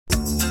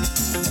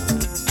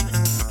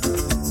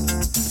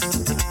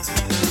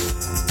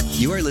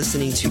You are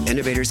listening to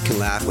Innovators Can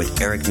Laugh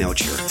with Eric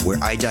Melcher, where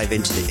I dive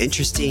into the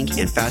interesting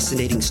and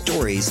fascinating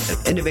stories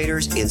of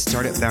innovators and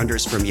startup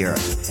founders from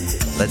Europe.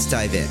 Let's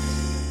dive in.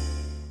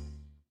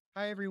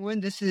 Hi,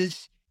 everyone. This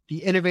is the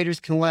Innovators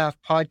Can Laugh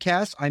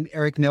podcast. I'm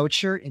Eric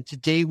Melcher, and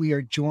today we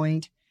are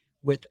joined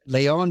with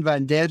Leon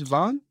van der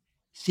Laan,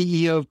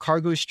 CEO of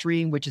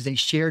CargoStream, which is a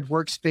shared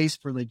workspace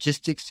for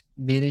logistics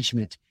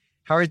management.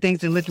 How are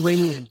things in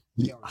Lithuania?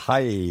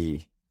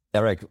 Hi,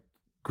 Eric.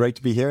 Great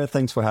to be here.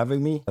 Thanks for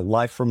having me.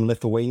 Live from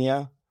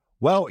Lithuania.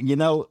 Well,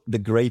 the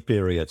gray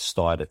period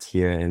started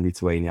here in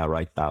Lithuania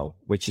right now,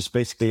 which is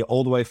basically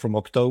all the way from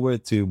October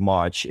to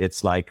March.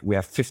 It's like we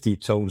have 50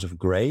 tones of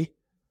gray,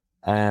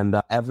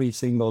 and every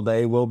single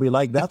day will be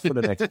like that for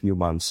the next few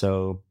months.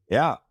 So,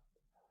 yeah,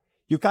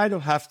 you kind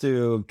of have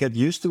to get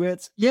used to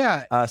it.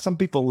 Yeah. Some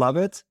people love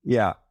it.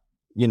 Yeah.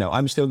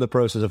 I'm still in the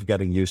process of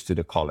getting used to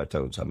the color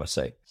tones, I must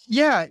say.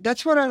 Yeah,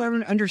 that's what I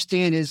don't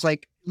understand is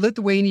like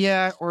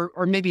Lithuania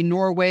or maybe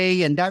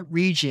Norway and that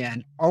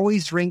region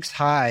always ranks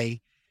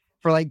high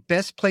for like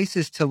best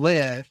places to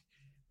live.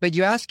 But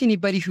you ask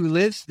anybody who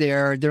lives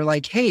there, they're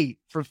like, hey,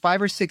 for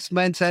 5 or 6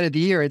 months out of the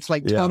year, it's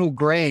like tonal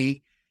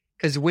gray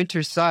because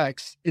winter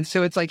sucks. And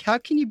so it's like, how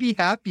can you be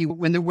happy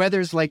when the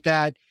weather's like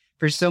that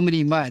for so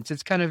many months?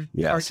 It's kind of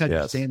hard to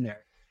understand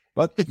there.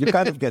 But you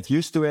kind of get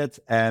used to it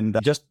and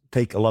just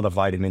take a lot of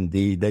vitamin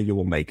D, then you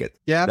will make it.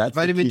 Yeah, that's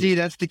vitamin D,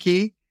 that's the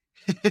key.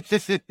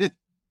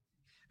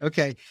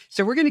 Okay,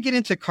 so we're going to get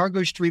into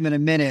CargoStream in a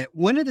minute.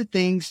 One of the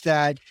things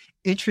that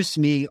interests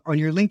me on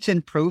your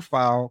LinkedIn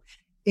profile,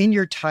 in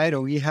your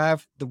title, you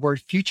have the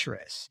word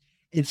futurist.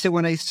 And so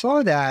when I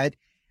saw that,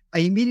 I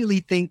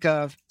immediately think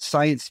of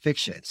science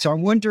fiction. So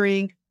I'm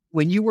wondering,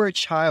 when you were a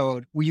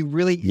child, were you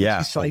really into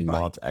sci-fi? Yeah,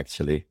 not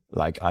actually.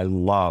 Like I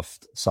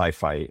loved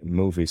sci-fi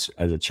movies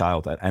as a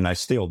child, and I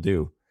still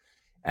do.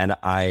 And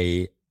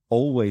I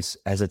always,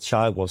 as a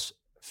child, was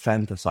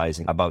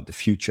fantasizing about the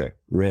future,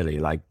 really,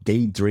 like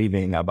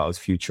daydreaming about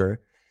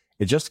future.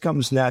 It just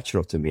comes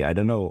natural to me. I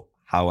don't know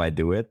how I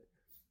do it.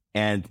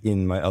 And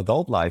in my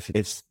adult life,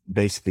 it's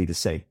basically the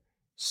same.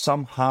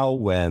 Somehow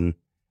when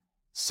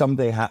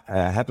something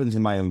happens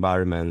in my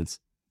environment,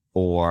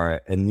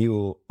 or a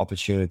new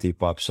opportunity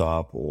pops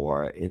up,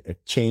 or a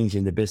change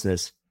in the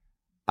business,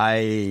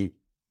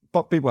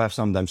 but people have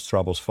sometimes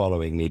troubles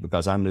following me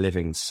because I'm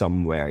living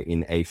somewhere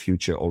in a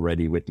future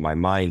already with my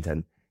mind.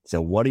 And so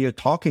what are you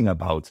talking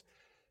about?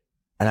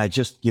 And I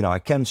just, I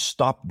can't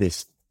stop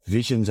these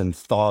visions and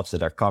thoughts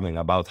that are coming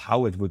about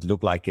how it would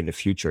look like in the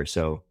future.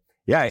 So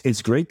yeah,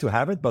 it's great to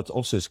have it, but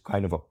also it's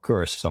kind of a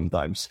curse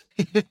sometimes.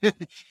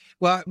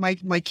 Well, my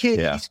kid,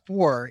 he's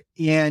 4,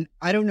 and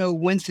I don't know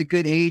when's a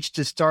good age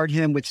to start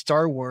him with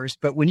Star Wars,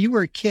 but when you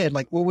were a kid,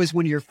 like what was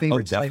one of your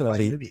favorite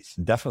sci-fi movies?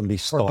 Definitely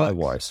Star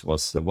Wars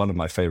was one of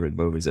my favorite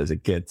movies as a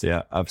kid.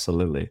 Yeah,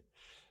 absolutely.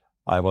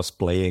 I was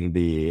playing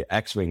the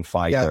X-Wing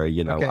fighter,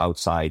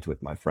 outside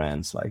with my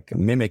friends, like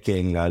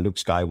mimicking Luke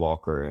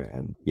Skywalker.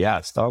 And yeah,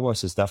 Star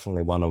Wars is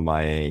definitely one of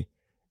my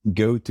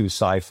go-to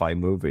sci-fi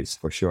movies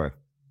for sure.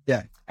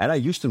 Yeah. And I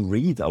used to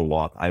read a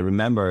lot. I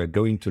remember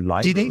going to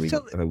library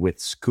with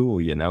school,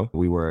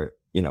 we were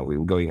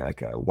going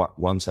like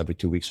once every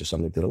 2 weeks or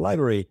something to the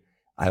library.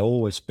 I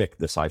always picked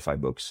the sci-fi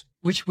books.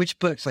 Which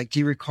books? Like, do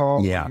you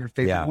recall your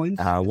favorite ones?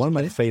 One of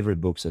my favorite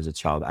books as a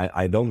child,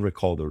 I don't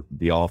recall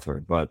the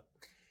author, but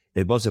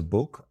it was a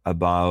book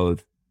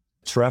about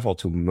travel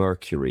to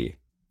Mercury.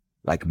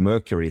 Like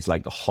Mercury is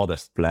like the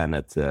hottest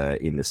planet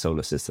in the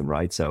solar system,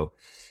 right? So,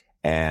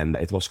 and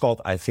it was called,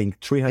 I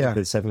think,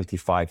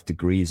 375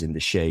 Degrees in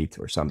the Shade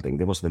or something.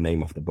 That was the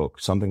name of the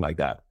book, something like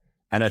that.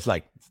 And it's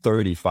like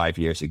 35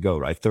 years ago,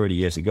 right? 30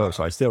 years ago.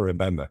 So I still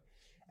remember.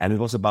 And it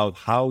was about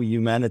how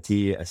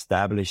humanity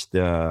established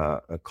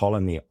a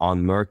colony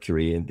on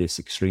Mercury in these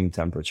extreme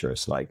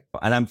temperatures.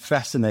 And I'm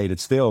fascinated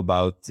still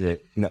about,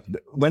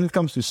 when it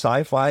comes to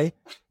sci-fi,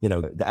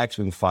 the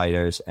X-Wing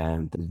fighters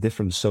and the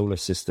different solar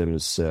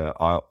systems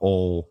are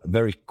all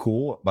very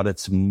cool, but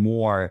it's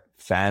more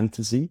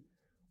fantasy.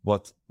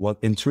 What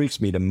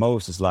intrigues me the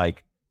most is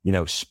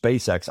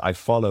SpaceX, I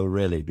follow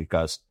really,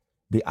 because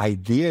the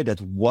idea that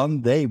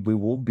one day we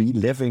will be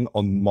living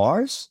on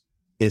Mars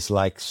is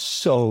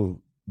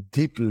so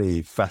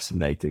deeply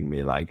fascinating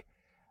me.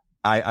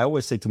 I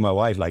always say to my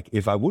wife,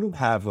 if I wouldn't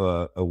have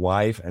a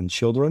wife and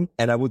children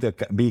and I would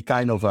be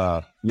kind of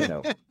a,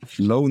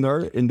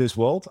 loner in this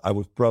world, I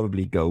would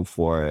probably go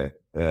for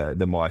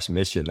the Mars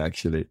mission,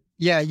 actually.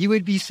 Yeah, you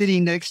would be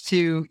sitting next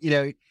to,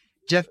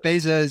 Jeff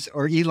Bezos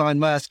or Elon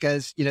Musk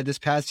as, this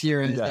past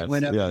year and they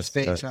went up in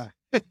space. Huh?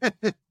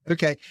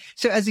 Okay.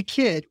 So as a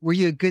kid, were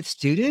you a good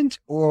student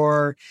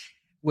or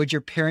would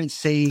your parents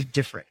say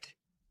different?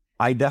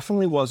 I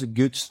definitely was a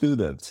good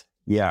student.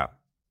 Yeah.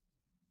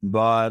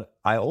 But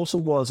I also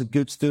was a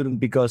good student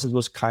because it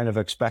was kind of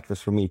expected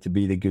for me to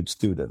be the good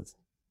student,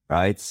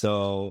 right?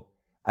 So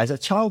as a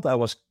child, I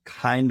was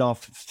kind of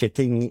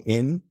fitting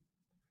in.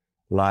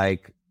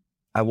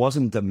 I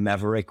wasn't a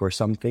maverick or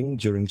something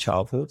during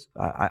childhood.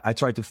 I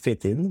tried to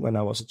fit in when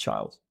I was a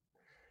child.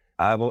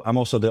 I'm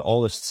also the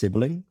oldest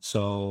sibling.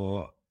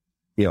 So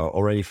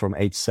already from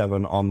age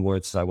 7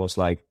 onwards, I was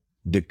like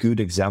the good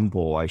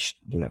example.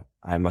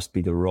 I must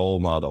be the role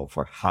model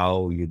for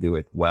how you do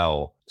it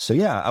well. So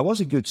yeah, I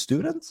was a good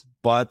student,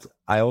 but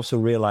I also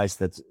realized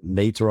that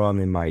later on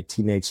in my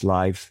teenage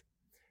life,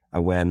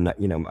 when,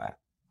 my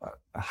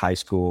high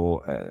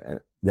school,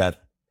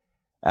 that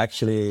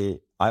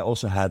actually I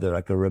also had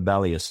a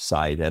rebellious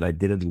side, and I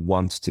didn't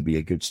want to be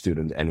a good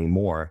student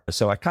anymore.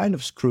 So I kind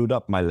of screwed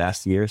up my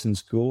last years in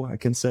school, I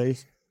can say,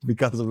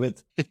 because of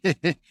it.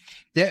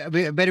 Yeah,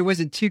 but it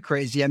wasn't too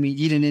crazy. I mean,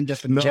 you didn't end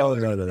up in jail.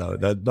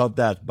 No, not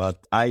that.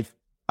 But I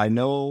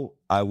know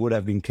I would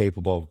have been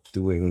capable of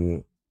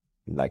doing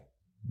like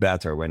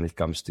better when it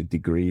comes to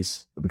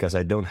degrees, because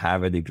I don't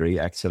have a degree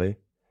actually.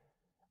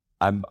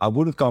 I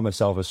wouldn't call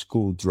myself a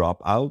school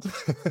dropout,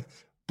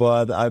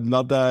 but I'm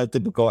not a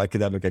typical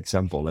academic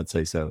example, let's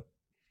say so.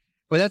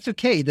 Well, that's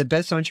okay. The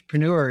best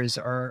entrepreneurs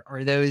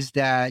are those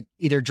that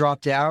either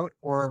dropped out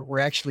or were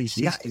actually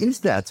students.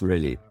 Is that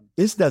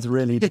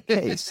really the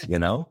case?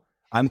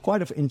 I'm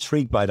quite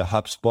intrigued by the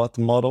HubSpot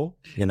model.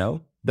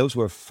 Those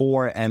were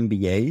 4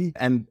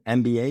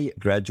 MBA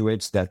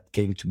graduates that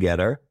came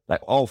together.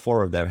 Like all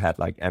 4 of them had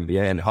like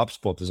MBA, and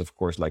HubSpot is of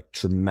course like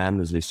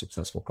tremendously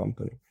successful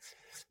company.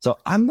 So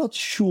I'm not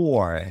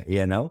sure,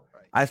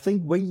 I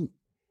think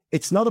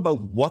it's not about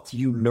what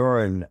you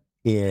learn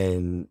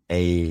in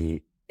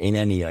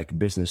any like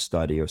business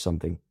study or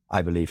something,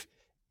 I believe.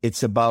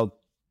 It's about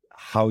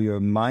how your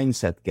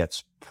mindset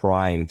gets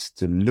primed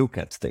to look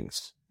at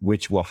things,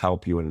 which will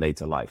help you in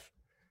later life.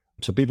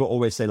 So people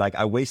always say like,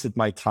 I wasted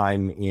my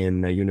time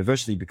in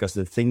university because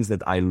the things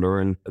that I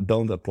learn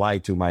don't apply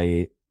to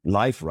my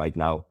life right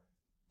now.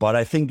 But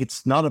I think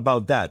it's not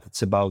about that.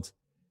 It's about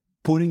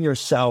putting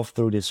yourself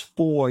through this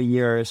 4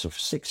 years or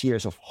 6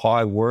 years of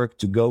hard work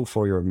to go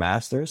for your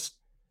master's.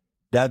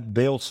 That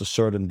builds a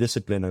certain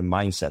discipline and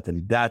mindset,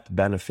 and that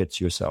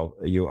benefits you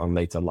on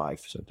later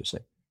life, so to say.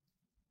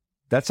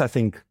 That's, I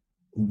think,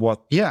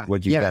 what you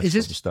get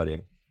from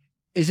studying.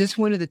 Is this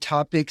one of the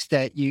topics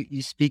that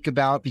you speak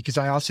about? Because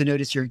I also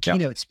noticed you're a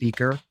keynote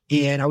speaker,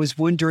 and I was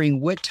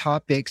wondering what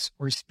topics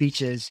or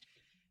speeches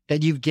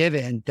that you've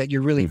given that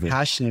you're really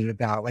passionate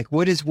about. Like,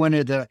 what is one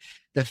of the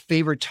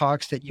favorite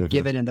talks that you've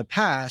given in the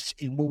past,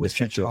 and what was the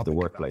future of the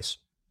workplace?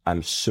 About?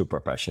 I'm super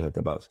passionate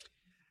about.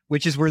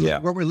 Which is what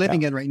we're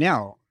living in right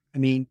now. I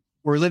mean,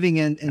 we're living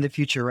in the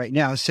future right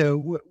now.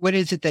 So what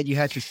is it that you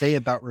had to say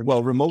about remote?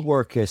 Well, remote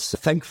work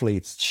thankfully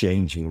it's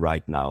changing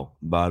right now,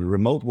 but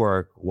remote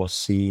work was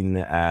seen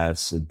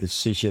as a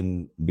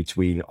decision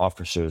between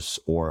officers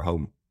or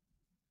home.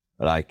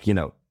 Like,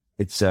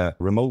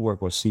 remote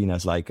work was seen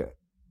as like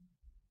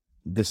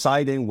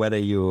deciding whether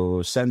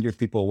you send your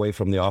people away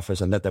from the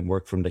office and let them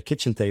work from the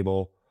kitchen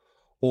table,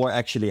 or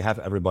actually have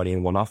everybody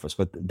in one office.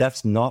 But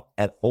that's not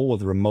at all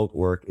what remote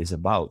work is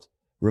about.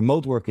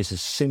 Remote work is a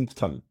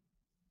symptom.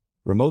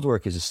 Remote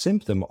work is a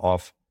symptom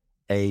of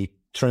a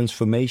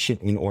transformation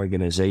in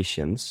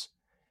organizations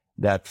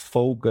that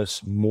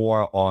focus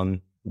more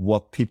on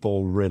what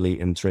people really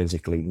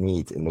intrinsically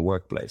need in the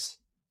workplace.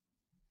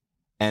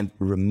 And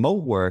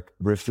remote work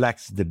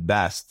reflects the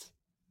best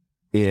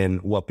in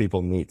what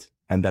people need.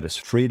 And that is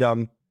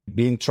freedom,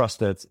 being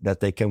trusted, that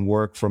they can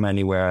work from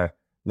anywhere,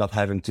 not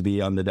having to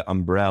be under the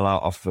umbrella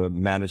of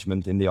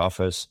management in the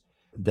office,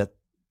 that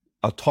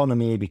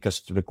autonomy,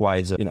 because it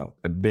requires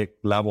a big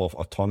level of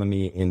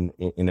autonomy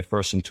in a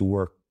person to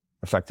work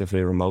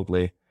effectively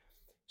remotely.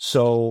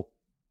 So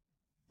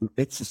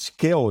it's a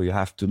skill you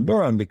have to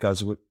learn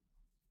because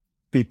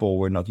people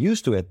were not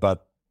used to it.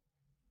 But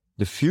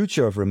the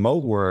future of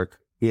remote work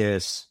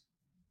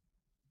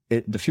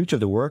the future of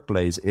the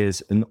workplace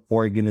is an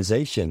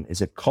organization,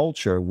 is a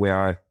culture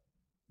where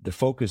the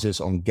focus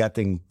is on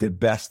getting the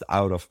best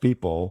out of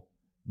people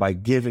by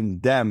giving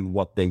them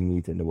what they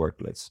need in the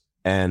workplace.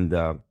 And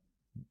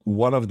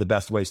one of the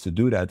best ways to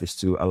do that is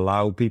to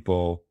allow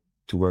people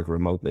to work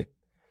remotely.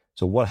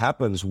 So what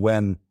happens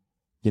when,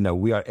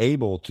 we are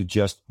able to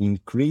just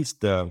increase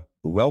the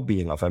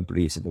well-being of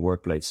employees in the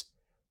workplace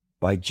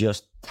by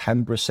just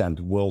 10%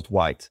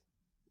 worldwide,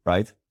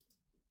 right?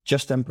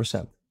 Just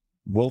 10%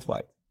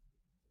 worldwide.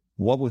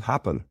 What would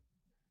happen?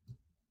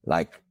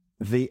 Like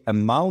the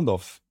amount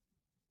of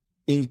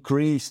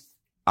increased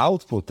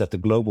output that the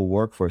global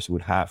workforce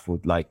would have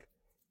would like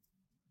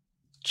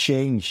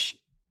change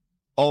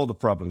all the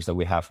problems that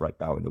we have right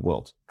now in the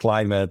world.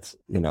 Climate,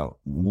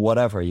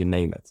 whatever you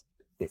name it.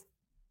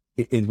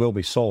 It will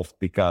be solved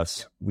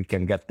because we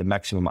can get the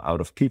maximum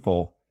out of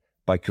people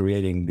by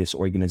creating these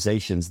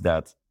organizations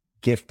that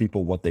give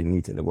people what they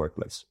need in the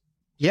workplace.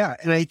 Yeah.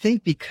 And I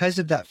think because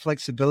of that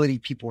flexibility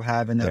people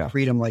have and that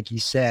freedom, like you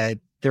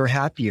said, they're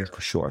happier. For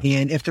sure.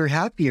 And if they're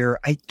happier,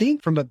 I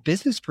think from a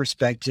business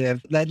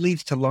perspective, that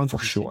leads to longer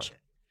retention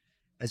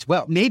as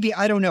well. Maybe,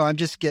 I don't know. I'm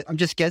just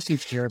guessing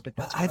here, but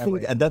that's I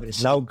think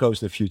that now goes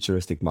the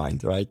futuristic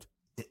mind, right?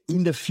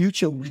 In the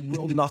future, we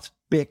will not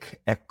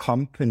pick a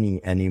company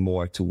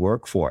anymore to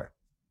work for.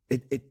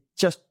 It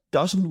just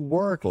doesn't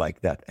work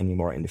like that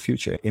anymore in the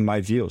future. In my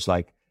views,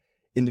 like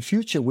in the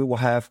future, we will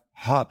have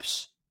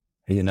hubs,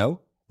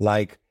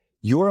 like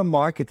you're a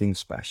marketing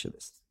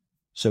specialist.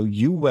 So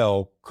you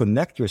will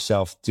connect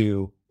yourself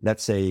to,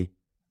 let's say,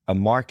 a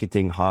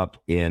marketing hub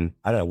in,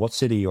 I don't know, what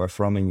city you're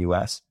from in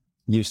US?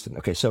 Houston.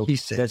 Okay, so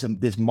Houston. There's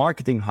this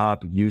marketing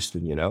hub,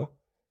 Houston,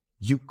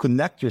 you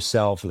connect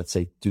yourself, let's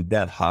say, to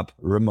that hub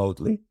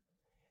remotely,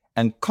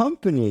 and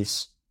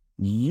companies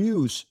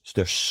use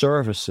the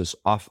services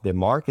of the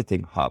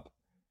marketing hub,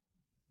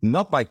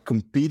 not by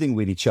competing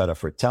with each other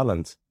for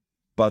talent,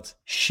 but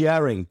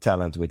sharing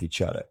talent with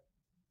each other.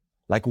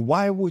 Like,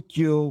 why would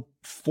you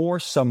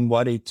force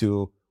somebody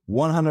to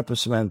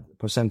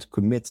 100%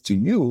 commit to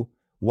you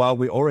while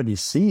we already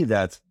see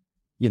that,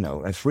 and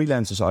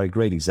freelancers are a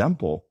great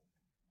example.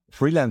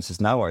 Freelancers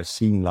now are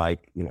seen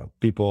like,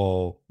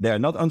 people, they're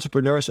not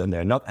entrepreneurs and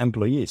they're not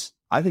employees.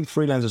 I think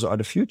freelancers are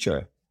the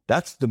future.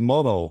 That's the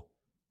model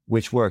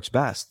which works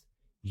best.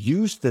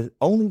 Use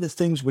only the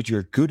things which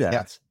you're good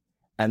at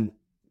and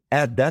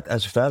add that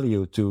as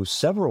value to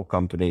several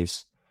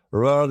companies,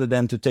 rather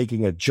than to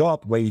taking a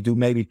job where you do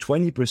maybe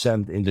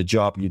 20% in the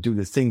job, you do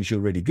the things you're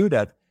really good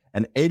at,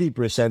 and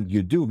 80%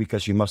 you do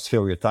because you must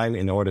fill your time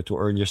in order to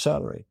earn your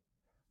salary.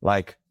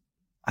 Like,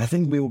 I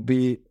think we will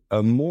be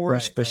a more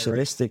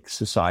specialistic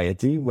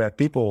society where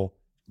people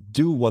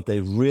do what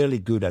they're really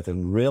good at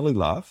and really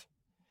love,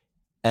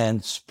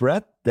 and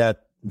spread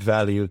that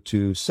value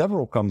to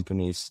several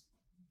companies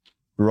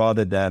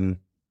rather than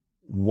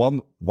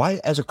one. Why,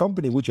 as a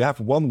company, would you have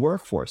one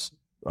workforce,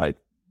 right?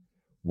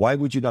 Why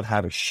would you not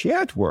have a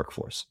shared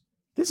workforce?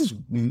 This is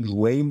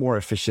way more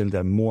efficient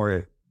and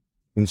more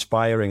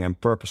inspiring and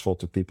purposeful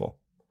to people.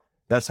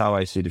 That's how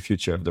I see the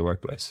future of the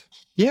workplace.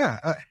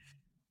 Yeah.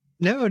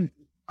 No,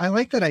 I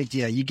like that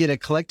idea. You get a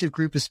collective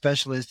group of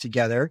specialists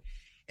together,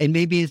 and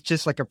maybe it's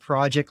just like a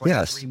project,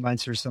 like 3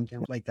 months or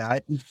something like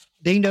that.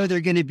 They know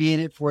they're going to be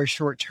in it for a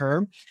short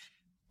term,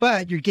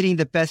 but you're getting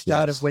the best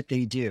out of what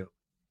they do.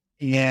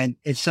 And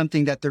it's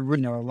something that they're,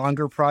 a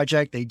longer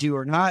project, they do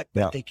or not,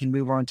 but they can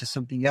move on to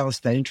something else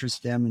that interests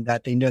them, and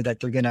that they know that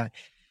they're going to,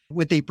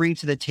 what they bring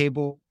to the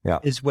table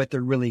is what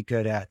they're really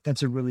good at.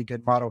 That's a really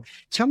good model.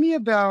 Tell me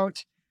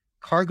about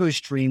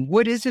CargoStream.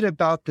 What is it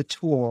about the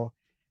tool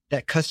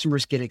that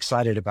customers get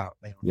excited about?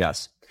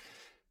 Yes.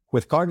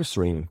 With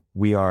CargoStream,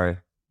 we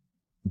are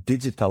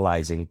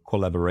digitalizing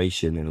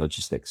collaboration in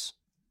logistics.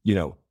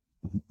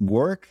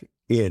 Work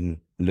in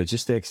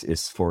logistics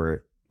is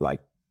for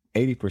like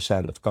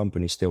 80% of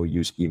companies still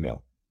use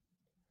email.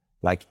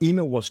 Like,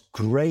 email was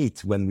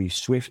great when we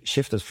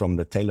shifted from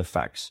the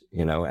telefax,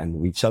 and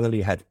we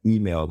suddenly had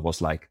email. It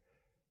was like,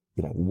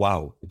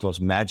 wow, it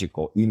was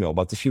magical email.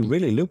 But if you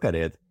really look at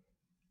it,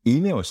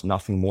 email is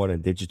nothing more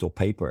than digital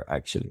paper,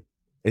 actually.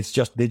 It's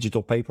just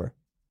digital paper.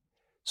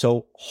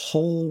 So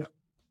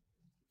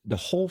the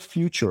whole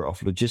future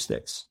of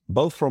logistics,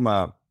 both from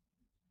a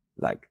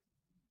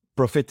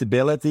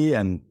profitability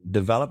and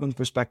development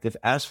perspective,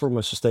 as from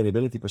a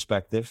sustainability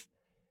perspective,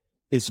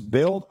 is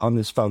built on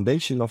this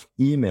foundation of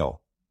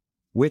email,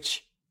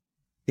 which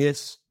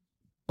is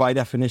by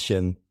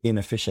definition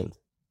inefficient.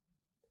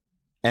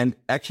 And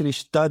actually,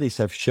 studies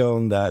have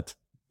shown that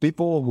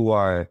people who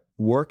are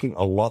working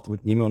a lot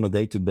with email on a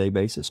day-to-day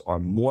basis are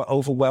more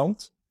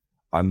overwhelmed,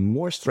 are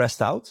more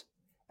stressed out,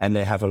 and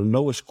they have a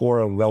lower score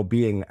on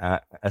well-being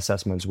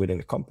assessments within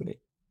the company.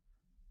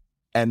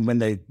 And when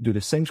they do the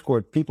same score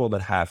with people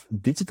that have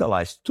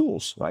digitalized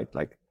tools, right,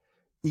 like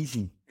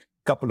easy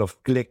couple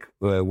of click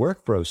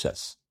work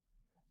process,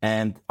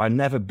 and are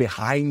never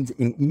behind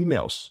in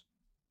emails,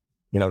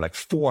 like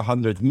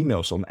 400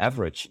 emails on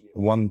average,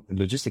 one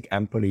logistic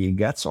employee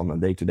gets on a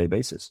day-to-day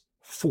basis,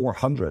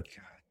 400.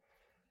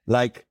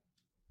 Like,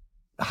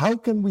 how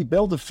can we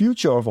build a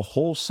future of a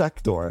whole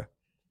sector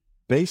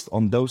based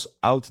on those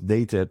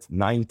outdated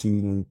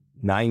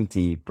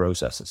 1990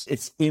 processes?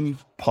 It's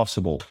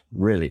impossible,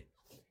 really.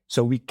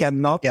 So we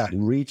cannot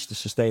reach the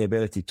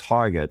sustainability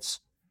targets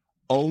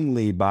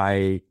only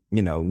by,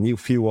 new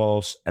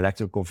fuels,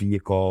 electrical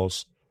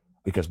vehicles,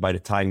 because by the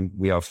time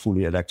we are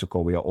fully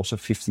electrical, we are also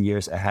 50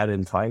 years ahead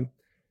in time.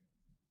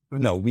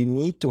 No, we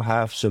need to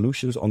have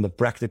solutions on the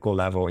practical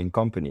level in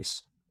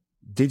companies.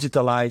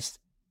 Digitalized,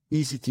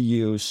 easy to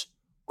use,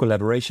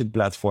 collaboration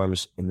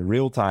platforms in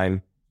real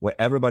time, where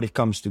everybody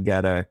comes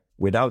together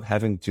without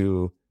having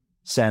to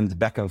send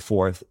back and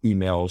forth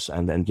emails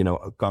and then,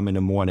 come in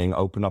the morning,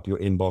 open up your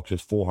inbox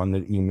with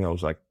 400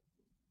 emails. Like,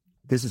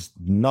 this is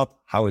not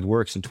how it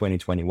works in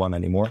 2021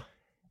 anymore.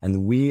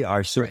 And we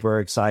are super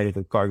excited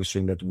at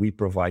CargoStream that we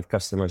provide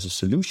customers a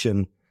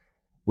solution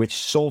which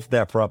solves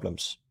their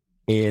problems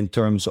in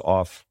terms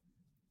of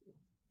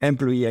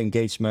employee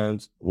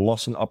engagement,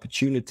 loss and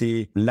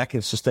opportunity, lack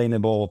of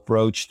sustainable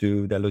approach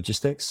to their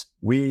logistics.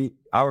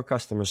 Our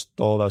customers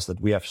told us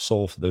that we have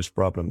solved those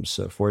problems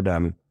for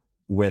them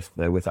with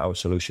our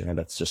solution, and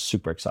that's just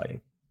super exciting.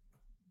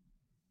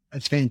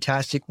 That's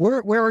fantastic.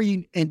 Where are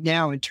you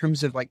now in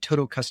terms of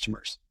total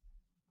customers?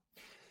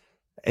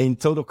 In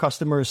total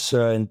customers,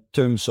 in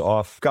terms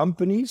of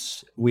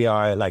companies, we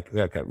are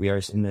we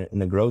are in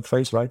the growth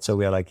phase, right? So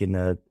we are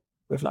we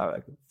have now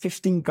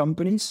 15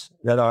 companies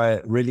that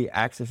are really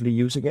actively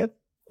using it.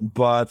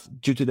 but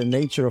due to the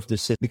nature of the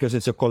system, because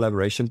it's a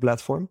collaboration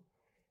platform,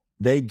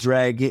 they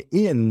drag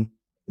in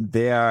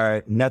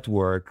their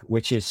network,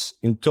 which is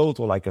in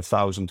total like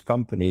 1,000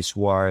 companies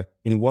who are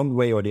in one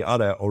way or the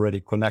other already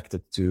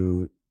connected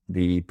to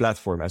the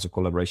platform as a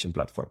collaboration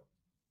platform.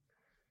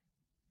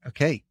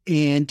 Okay.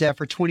 And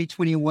for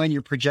 2021,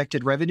 your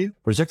projected revenue?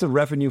 Projected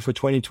revenue for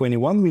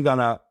 2021, we're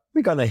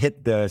gonna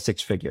hit the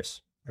 6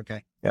 figures.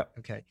 Okay. Yeah.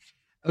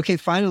 Okay.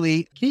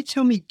 Finally, can you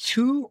tell me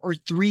 2 or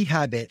 3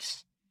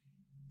 habits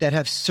that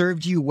have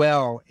served you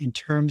well in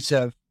terms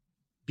of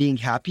being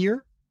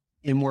happier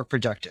and more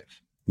productive?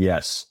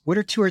 Yes. What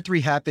are 2 or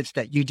 3 habits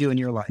that you do in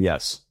your life?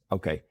 Yes.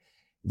 Okay.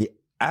 The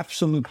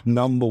absolute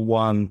number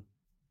one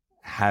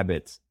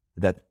habit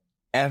that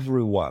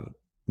everyone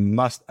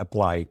must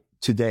apply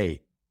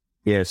today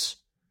is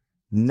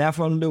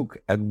never look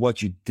at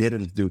what you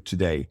didn't do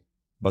today,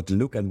 but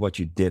look at what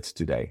you did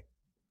today.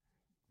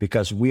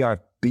 Because we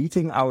are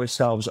beating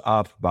ourselves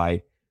up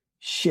by,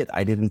 shit,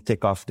 I didn't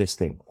tick off this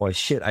thing, or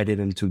shit, I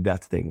didn't do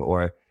that thing,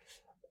 or,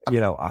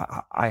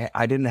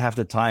 I didn't have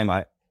the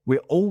time.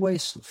 We're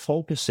always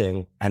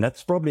focusing, and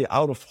that's probably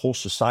out of whole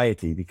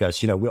society,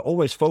 because, we're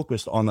always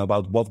focused on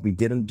about what we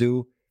didn't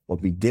do,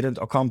 what we didn't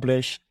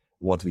accomplish,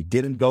 what we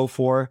didn't go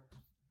for,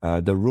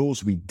 the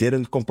rules we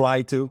didn't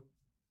comply to.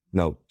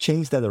 No,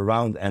 change that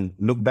around and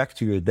look back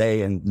to your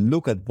day and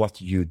look at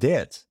what you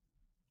did.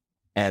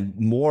 And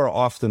more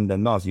often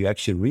than not, you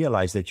actually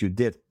realize that you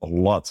did a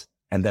lot,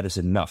 and that is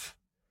enough.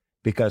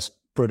 Because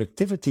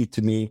productivity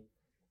to me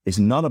is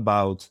not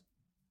about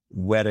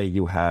whether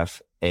you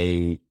have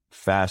a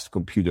fast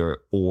computer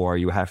or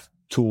you have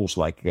tools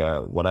like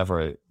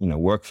whatever,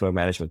 workflow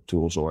management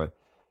tools or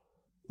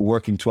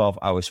working 12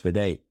 hours per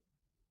day.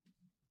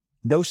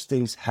 Those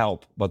things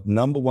help. But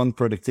number one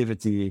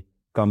productivity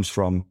comes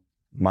from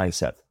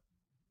mindset.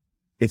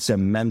 It's a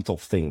mental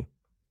thing.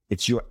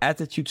 It's your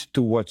attitude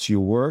towards your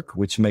work,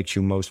 which makes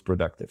you most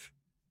productive.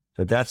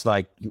 So that's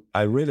like,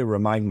 I really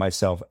remind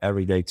myself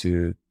every day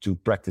to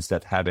practice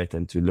that habit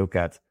and to look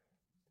at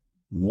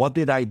what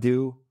did I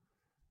do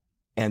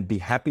and be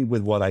happy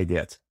with what I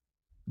did.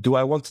 Do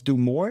I want to do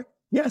more?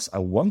 Yes, I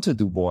want to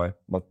do more.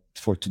 But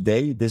for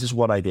today, this is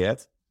what I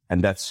did.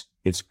 And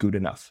it's good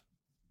enough.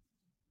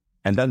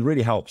 And that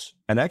really helps.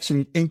 And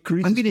actually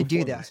increases. I'm going to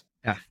do that.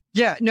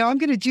 Yeah. No, I'm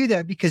going to do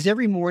that because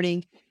every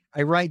morning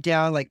I write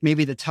down like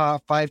maybe the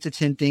top 5 to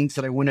 10 things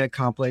that I want to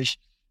accomplish.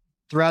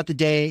 Throughout the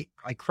day,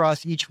 I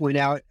cross each one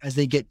out as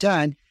they get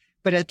done.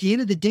 But at the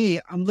end of the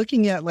day, I'm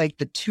looking at like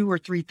the 2 or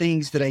 3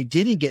 things that I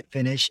didn't get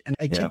finished. And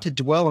I tend to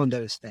dwell on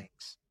those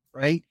things,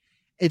 right?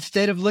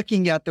 Instead of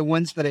looking at the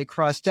ones that I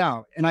crossed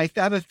out. And I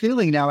have a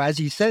feeling now,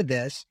 as you said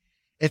this,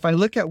 if I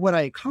look at what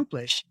I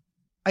accomplished,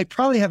 I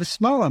probably have a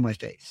smile on my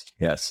face.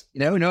 Yes.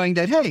 Knowing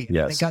that, hey,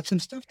 I got some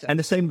stuff done. And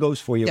the same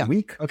goes for your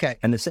week. Okay.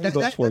 And the same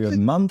goes for your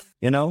month,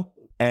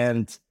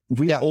 and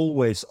we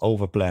always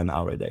overplan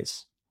our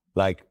days.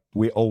 Like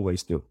we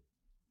always do.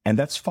 And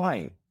that's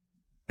fine.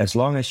 As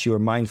long as you're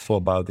mindful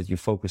about it, you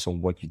focus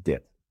on what you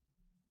did.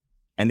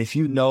 And if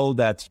you know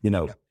that,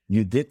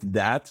 you did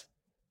that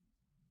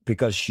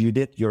because you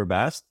did your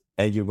best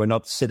and you were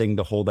not sitting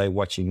the whole day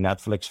watching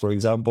Netflix, for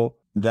example,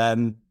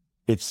 then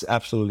it's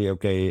absolutely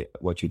okay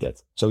what you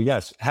did. So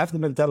yes, have the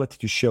mentality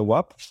to show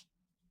up,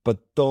 but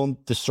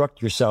don't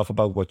destruct yourself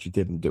about what you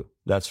didn't do.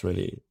 That's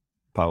really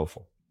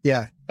powerful.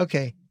 Yeah.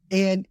 Okay.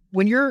 And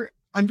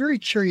I'm very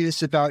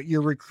curious about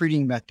your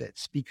recruiting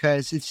methods,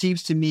 because it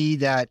seems to me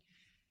that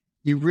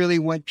you really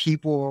want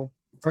people,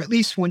 or at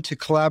least want to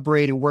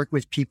collaborate and work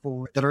with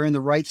people that are in the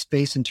right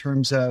space in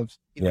terms of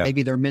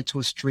maybe their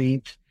mental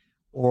strength,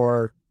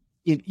 or,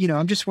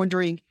 I'm just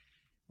wondering,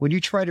 when you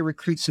try to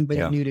recruit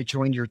somebody new to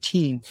join your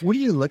team, what are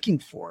you looking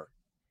for?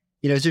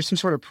 Is there some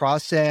sort of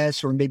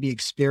process or maybe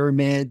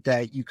experiment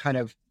that you kind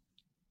of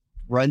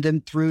run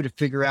them through to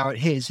figure out,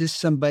 hey, is this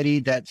somebody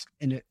that's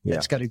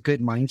got a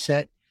good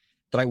mindset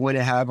that I want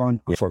to have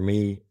on? For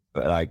me,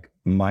 like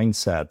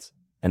mindset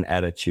and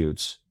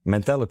attitudes,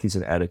 mentalities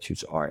and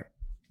attitudes are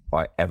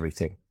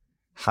everything.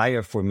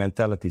 Hire for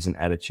mentalities and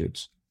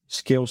attitudes.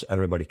 Skills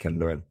everybody can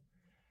learn.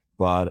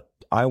 But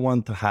I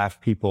want to have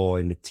people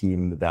in the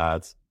team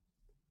that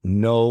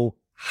know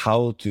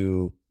how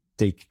to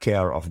take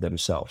care of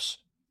themselves.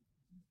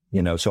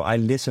 So I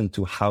listen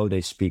to how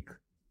they speak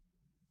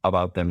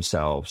about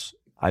themselves.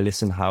 I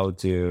listen how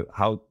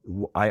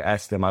I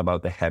ask them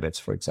about the habits,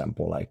 for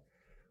example, like,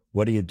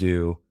 what do you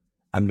do?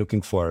 I'm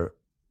looking for,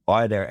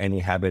 are there any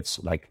habits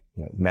like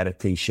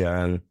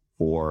meditation,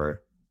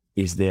 or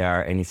is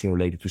there anything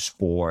related to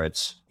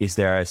sports? Is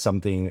there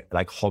something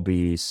like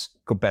hobbies,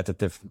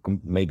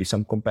 maybe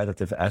some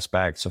competitive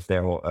aspects of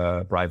their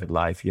private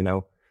life,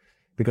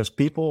 Because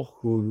people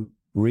who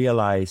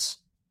realize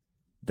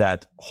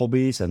that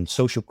hobbies and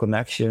social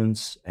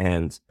connections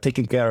and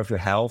taking care of your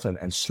health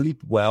and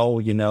sleep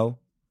well,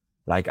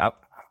 like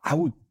I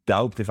would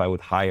doubt if I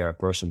would hire a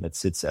person that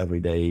sits every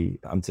day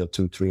until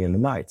 2-3 in the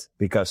night,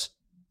 because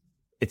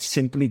it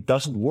simply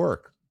doesn't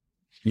work.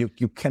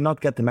 You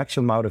cannot get the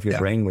maximum out of your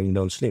brain when you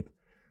don't sleep.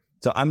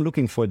 So I'm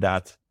looking for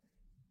that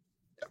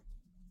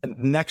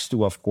next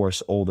to, of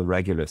course, all the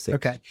regular things.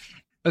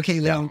 Okay,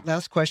 Leon,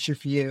 last question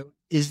for you.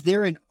 Is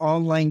there an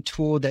online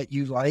tool that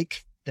you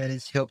like that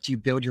has helped you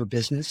build your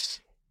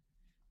business?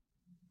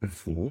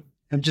 Mm-hmm.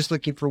 I'm just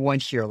looking for one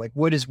here. Like,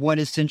 what is one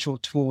essential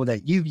tool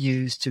that you've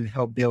used to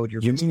help build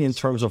your business? You mean in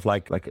terms of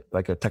like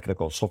a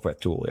technical software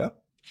tool, yeah?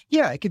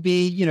 Yeah, it could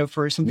be,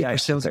 for something for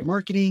sales and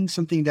marketing,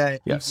 something that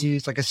you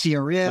use like a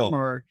CRM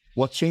or...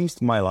 What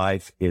changed my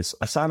life is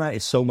Asana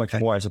is so much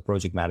more as a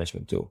project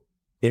management tool.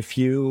 If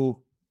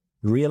you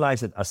realize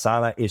that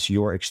Asana is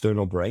your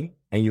external brain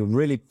and you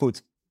really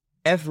put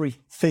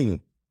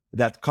everything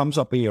that comes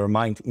up in your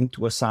mind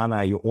into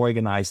Asana, you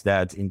organize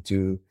that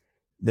into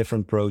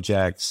different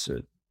projects,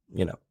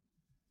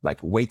 like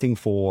waiting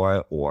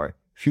for or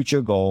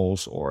future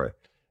goals or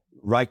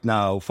right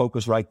now,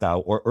 focus right now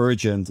or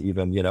urgent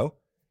even,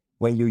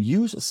 when you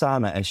use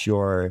Asana as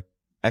your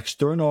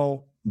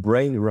external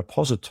brain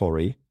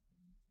repository,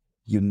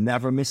 you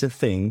never miss a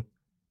thing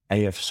and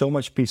you have so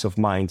much peace of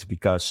mind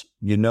because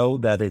you know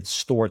that it's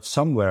stored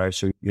somewhere.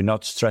 So you're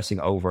not stressing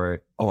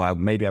over,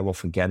 maybe I will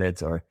forget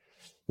it or,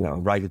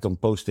 write it on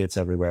Post-its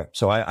everywhere.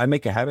 So I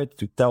make a habit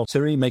to tell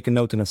Siri, make a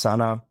note in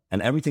Asana,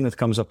 and everything that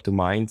comes up to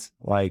mind,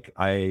 like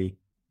I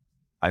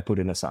put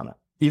in Asana.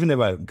 Even if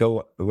I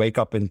wake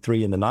up in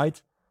 3 in the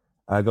night,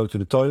 I go to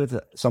the toilet,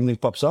 something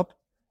pops up.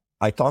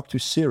 I talk to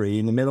Siri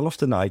in the middle of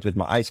the night with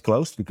my eyes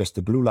closed because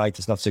the blue light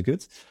is not so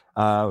good.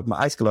 With my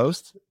eyes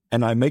closed,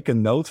 and I make a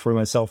note for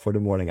myself for the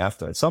morning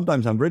after. And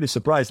sometimes I'm really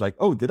surprised, like,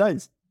 did I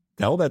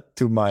tell that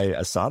to my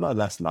Asana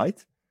last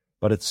night?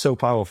 But it's so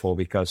powerful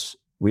because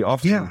we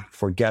often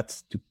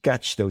forget to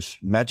catch those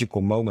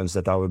magical moments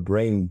that our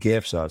brain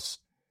gives us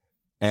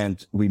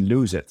and we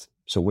lose it.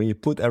 So when you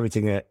put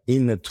everything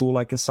in a tool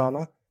like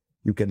Asana,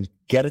 you can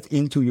get it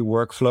into your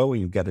workflow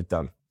and you get it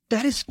done.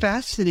 That is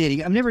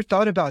fascinating. I've never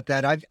thought about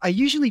that. I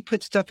usually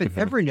put stuff in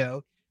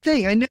Evernote.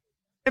 I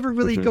never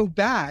really go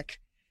back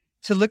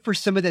to look for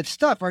some of that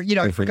stuff or,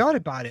 I forgot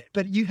about it,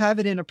 but you have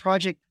it in a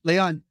project.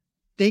 Leon,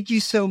 thank you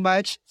so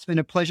much. It's been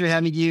a pleasure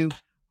having you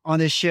on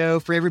this show.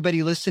 For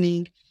everybody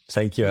listening,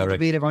 thank you, Eric.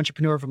 Innovative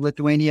entrepreneur from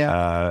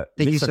Lithuania.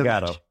 Thank you so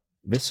much.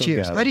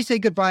 Cheers. How do you say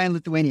goodbye in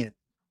Lithuanian?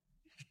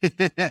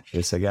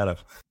 Viso gero.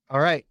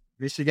 All right.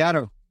 Viso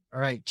gero. All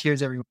right.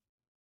 Cheers, everyone.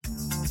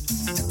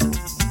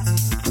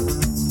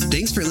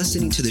 Thanks for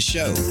listening to the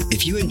show.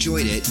 If you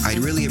enjoyed it, I'd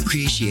really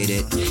appreciate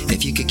it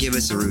if you could give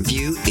us a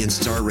review and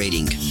star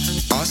rating.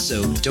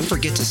 Also, don't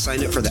forget to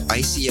sign up for the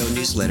ICO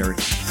newsletter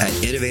at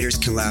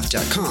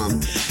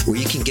innovatorscanlaugh.com,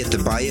 where you can get the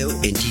bio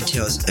and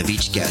details of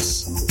each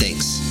guest.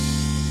 Thanks.